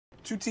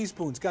2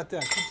 teaspoons. Got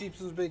that. 2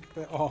 teaspoons big.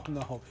 Oh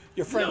no,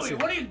 your friend's Louie, here.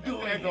 what are you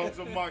doing? There goes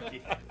a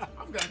monkey.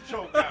 I'm gonna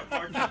choke that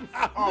monkey.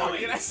 Oh,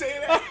 did I say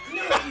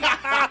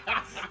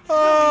that?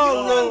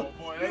 Oh,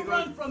 Oh boy, You there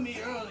run goes, from me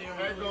earlier.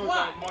 there Louie. goes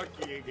Why? that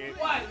monkey again.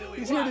 Why, Louie?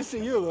 he's Why? here to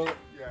see you, Lou.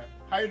 Yeah.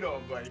 How you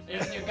doing, buddy?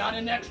 You got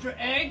an extra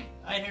egg?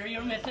 I hear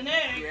you're missing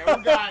egg. Yeah,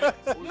 we got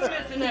it. We You're got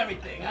it. missing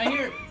everything. I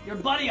hear your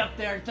buddy up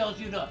there tells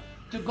you to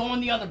go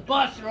on the other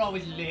bus. You're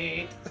always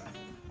late.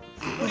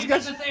 What do you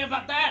got to say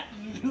about that,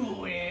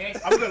 Louie?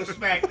 I'm gonna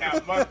smack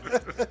that monkey.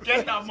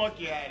 Get that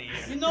monkey out of here.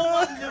 You know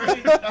what, Louie?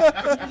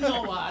 You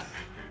know what?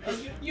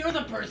 You're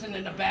the person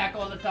in the back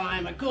all the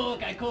time. I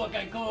cook, I cook,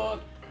 I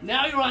cook.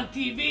 Now you're on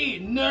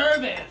TV,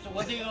 nervous.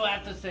 What do you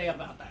have to say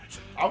about that?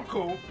 I'm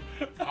cool.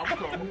 I'm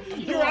cool.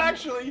 You're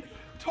actually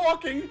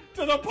talking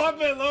to the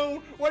puppet,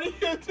 Lou. What are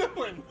you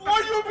doing?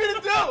 What do you want me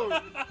to do?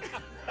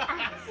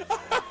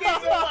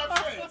 Things on my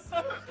face. You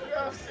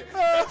know what I'm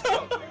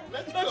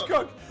saying? Let's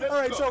cook. All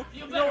right, so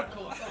You better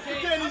cook, okay?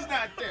 Kenny's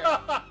not there.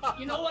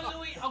 You know what,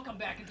 Louie? I'll come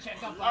back and check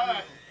up on All you.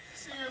 right.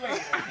 See you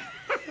later.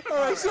 all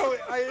right, so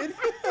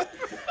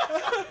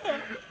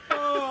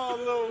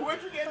oh, Lou.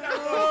 Where'd you get that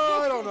from?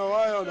 Oh,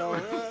 I don't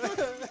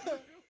know.